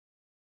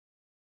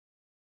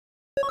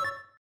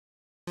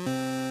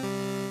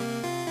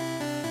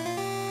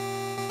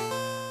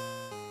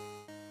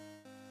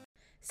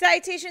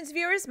Salutations,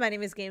 viewers. My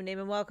name is GameDame,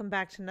 and welcome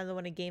back to another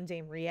one of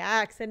GameDame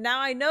Reacts. And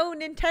now I know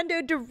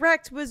Nintendo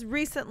Direct was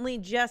recently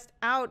just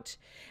out,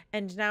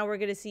 and now we're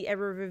going to see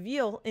every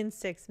reveal in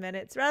 6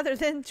 minutes rather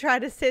than try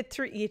to sit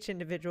through each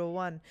individual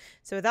one.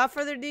 So without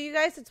further ado, you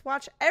guys, let's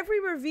watch every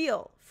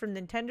reveal from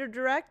Nintendo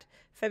Direct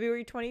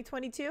February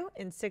 2022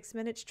 in 6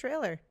 minutes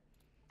trailer.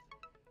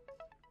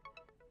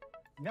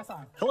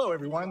 Hello,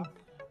 everyone.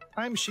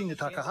 I'm Shinya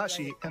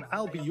Takahashi, and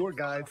I'll be your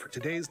guide for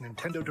today's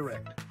Nintendo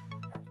Direct.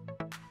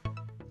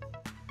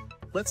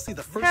 Let's see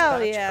the first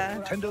batch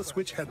of Nintendo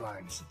Switch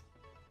headlines.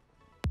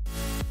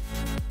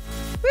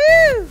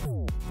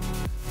 Woo!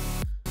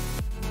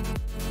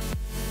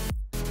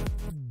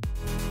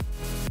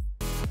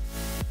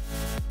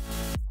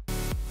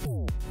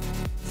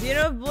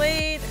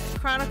 Xenoblade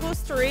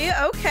Chronicles 3.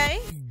 Okay.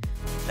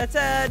 That's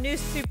a new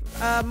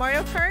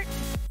Mario Kart.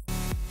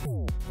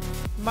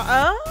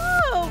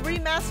 Oh,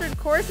 remastered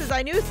courses.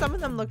 I knew some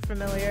of them looked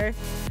familiar.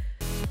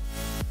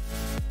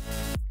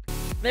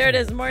 There it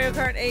is, Mario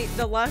Kart 8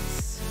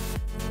 Deluxe.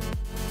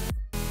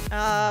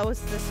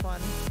 What's this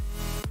one?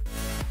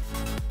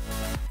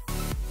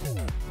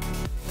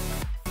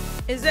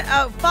 Is it,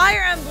 oh,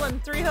 Fire Emblem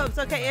Three Hopes.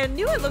 Okay, I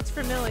knew it looked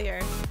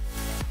familiar.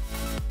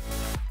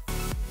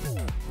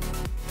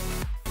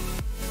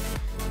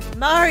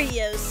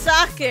 Mario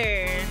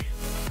Soccer.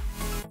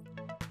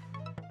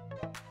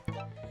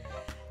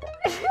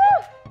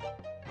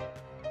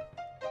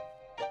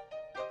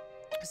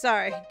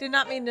 Sorry, did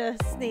not mean to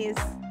sneeze.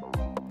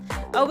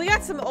 Oh, we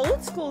got some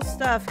old school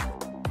stuff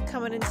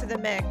coming into the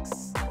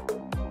mix.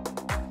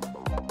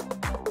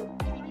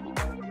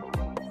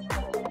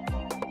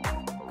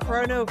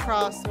 Chrono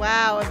Cross,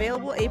 wow,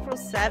 available April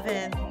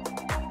 7th.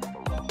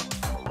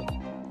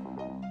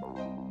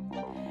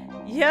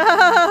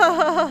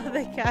 Yo,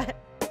 they got...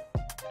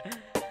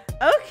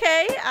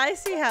 Okay, I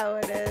see how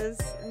it is.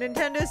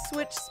 Nintendo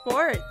Switch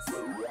Sports.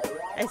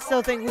 I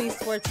still think Wii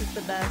Sports is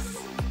the best.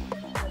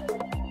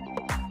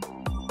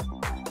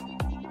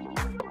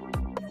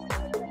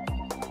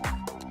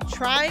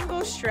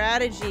 Triangle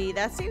strategy.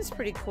 That seems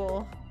pretty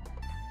cool.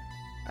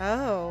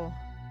 Oh.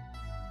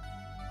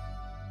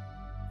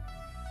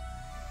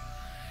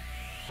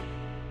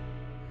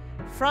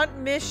 Front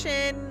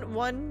mission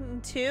 1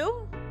 and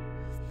 2.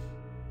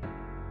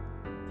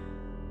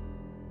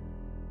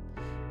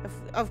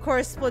 Of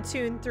course,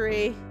 Splatoon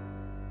 3.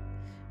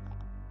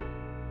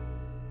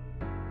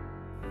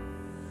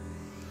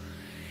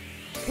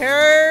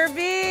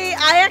 Kirby.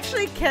 I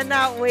actually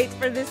cannot wait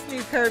for this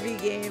new Kirby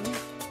game.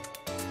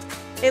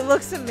 It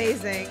looks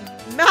amazing.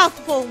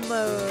 Mouthful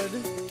mode.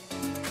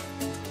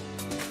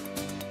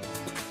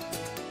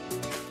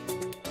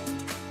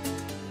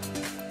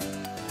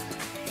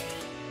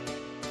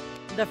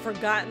 The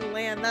Forgotten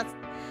Land.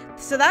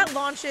 So that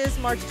launches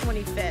March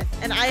 25th,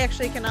 and I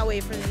actually cannot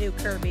wait for the new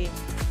Kirby.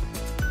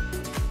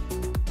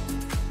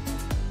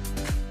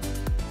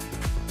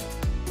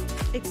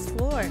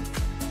 Explore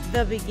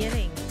the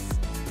beginnings.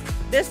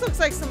 This looks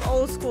like some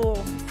old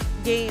school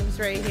games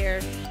right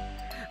here.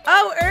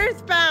 Oh,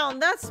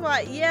 Earthbound! That's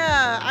why.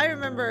 Yeah, I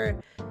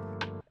remember.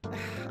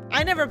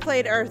 I never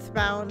played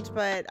Earthbound,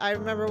 but I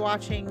remember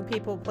watching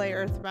people play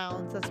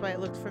Earthbound. That's why it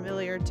looked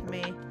familiar to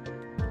me.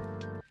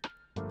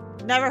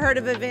 Never heard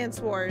of Advance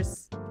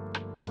Wars.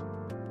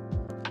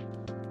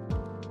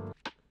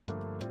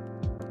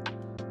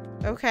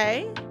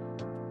 Okay.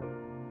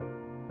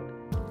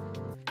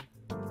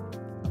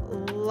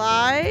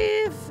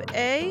 Live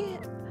A.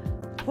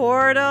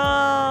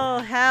 Portal,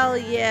 hell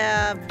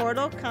yeah.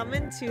 Portal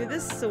coming to the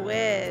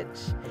Switch.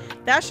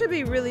 That should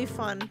be really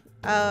fun.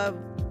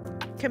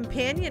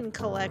 Companion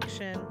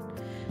collection.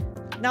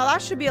 Now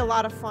that should be a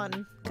lot of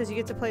fun because you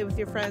get to play with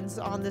your friends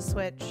on the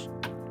Switch.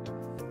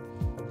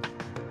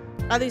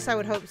 At least I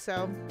would hope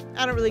so.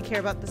 I don't really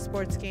care about the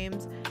sports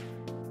games.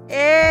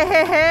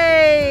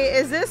 Hey,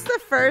 is this the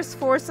first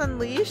Force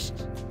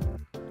Unleashed?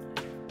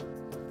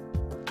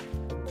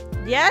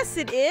 Yes,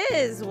 it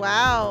is.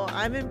 Wow.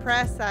 I'm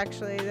impressed,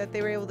 actually, that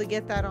they were able to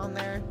get that on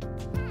there.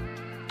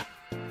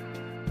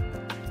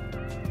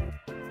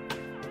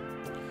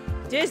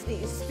 Disney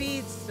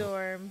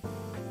Speedstorm.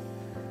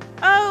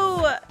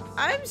 Oh,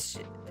 I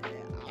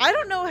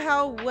don't know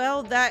how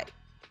well that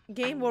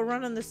game will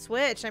run on the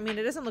Switch. I mean,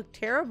 it doesn't look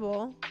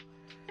terrible,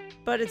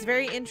 but it's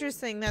very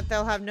interesting that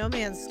they'll have No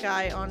Man's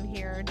Sky on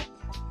here.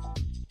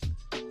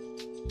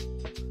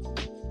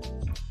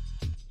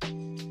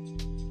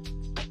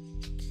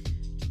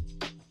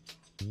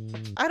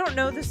 I don't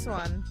know this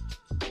one.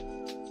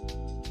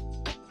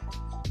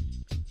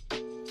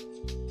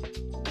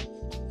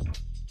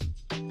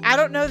 I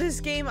don't know this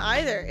game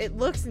either. It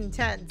looks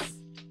intense.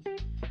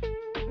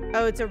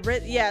 Oh, it's a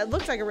yeah, it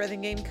looks like a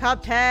rhythm game.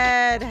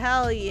 Cuphead,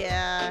 hell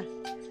yeah.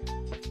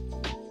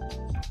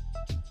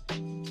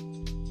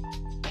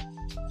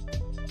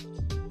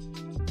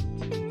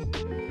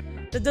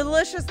 The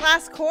Delicious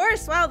Last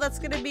Course. Wow, that's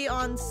gonna be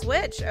on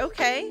Switch.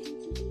 Okay.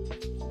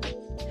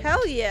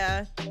 Hell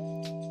yeah.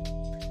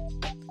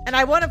 And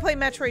I want to play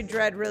Metroid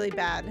Dread really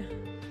bad.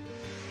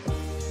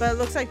 But it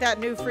looks like that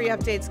new free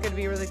update's gonna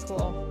be really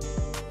cool.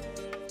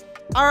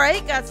 All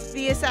right, got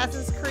the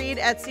Assassin's Creed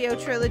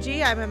Ezio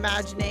trilogy, I'm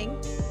imagining.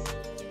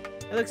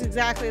 It looks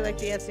exactly like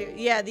the Ezio.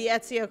 Yeah, the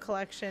Ezio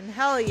collection.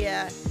 Hell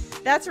yeah.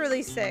 That's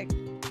really sick.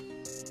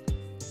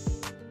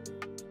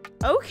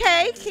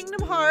 Okay,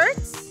 Kingdom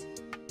Hearts.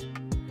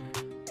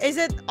 Is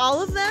it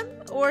all of them?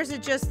 Or is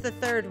it just the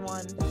third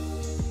one?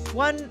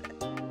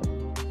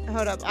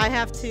 Hold up. I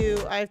have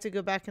to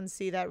go back and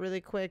see that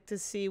really quick to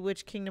see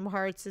which Kingdom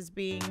Hearts is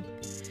being.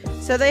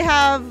 So they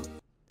have,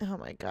 oh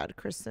my god,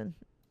 Kristen.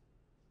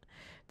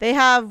 They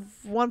have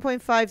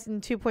 1.5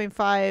 and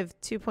 2.5,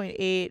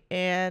 2.8,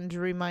 and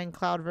Remind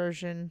Cloud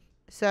version.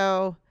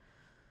 So,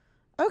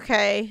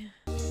 okay.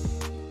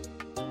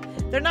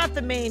 They're not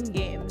the main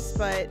games,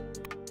 but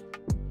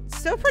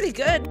still pretty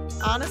good,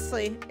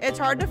 honestly. It's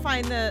hard to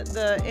find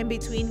the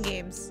in-between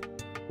games.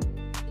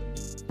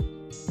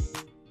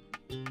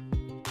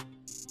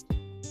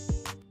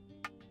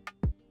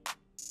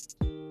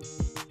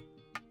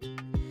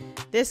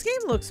 This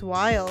game looks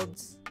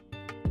wild.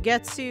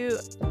 Getsu,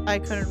 I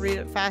couldn't read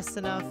it fast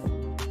enough.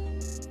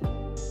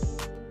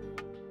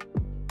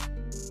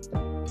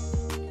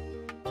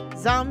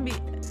 Zombie.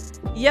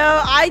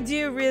 Yo, I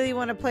do really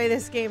want to play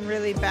this game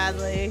really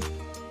badly.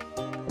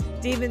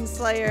 Demon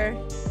Slayer.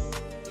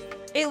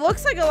 It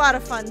looks like a lot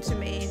of fun to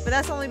me, but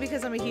that's only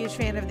because I'm a huge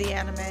fan of the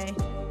anime.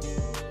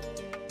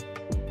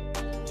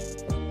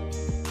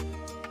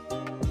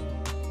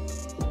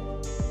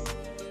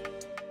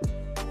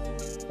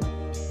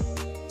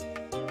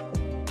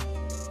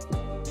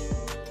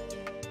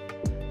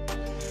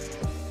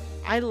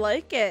 I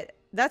like it.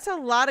 That's a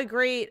lot of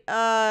great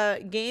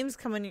games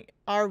coming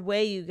our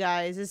way, you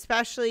guys.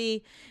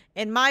 Especially,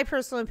 in my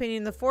personal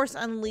opinion, The Force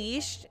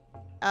Unleashed,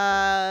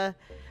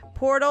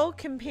 Portal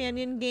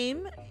companion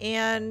game,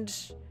 and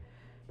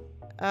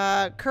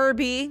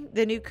Kirby,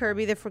 the new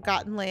Kirby, The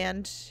Forgotten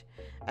Land,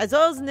 as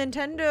well as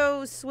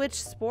Nintendo Switch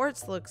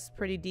Sports looks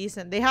pretty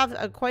decent. They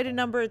have quite a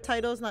number of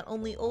titles, not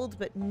only old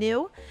but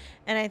new,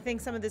 and I think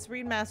some of this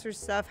remastered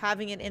stuff,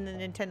 having it in the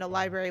Nintendo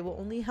library, will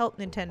only help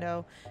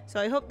Nintendo. So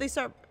I hope they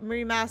start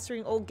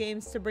remastering old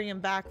games to bring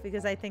them back,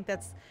 because I think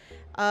that's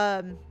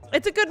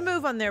it's a good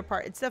move on their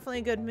part. It's definitely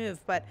a good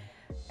move. But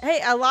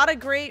hey, a lot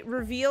of great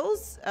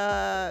reveals.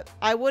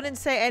 I wouldn't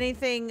say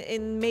anything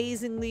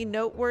amazingly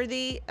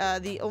noteworthy.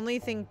 The only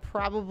thing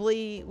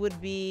probably would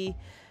be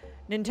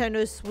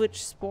Nintendo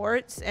Switch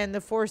Sports and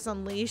The Force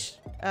Unleashed.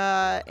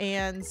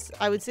 And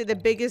I would say the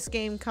biggest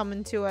game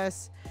coming to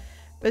us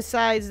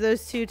besides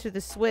those two to the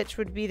Switch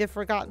would be The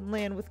Forgotten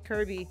Land with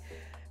Kirby.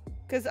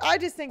 Because I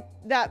just think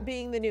that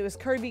being the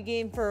newest Kirby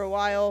game for a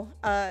while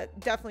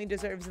definitely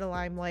deserves the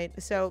limelight.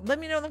 So let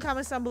me know in the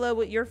comments down below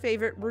what your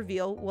favorite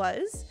reveal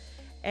was.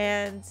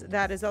 And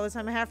that is all the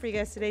time I have for you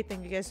guys today.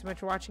 Thank you guys so much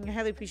for watching. I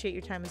highly appreciate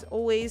your time as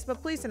always.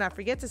 But please do not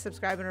forget to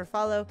subscribe and or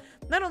follow,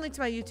 not only to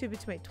my YouTube, but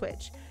to my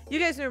Twitch. You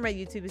guys know where my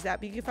YouTube is at,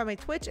 but you can find my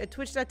Twitch at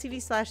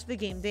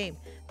twitch.tv/thegamedame.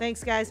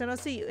 Thanks, guys, and I'll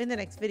see you in the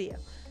next video.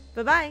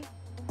 Bye-bye.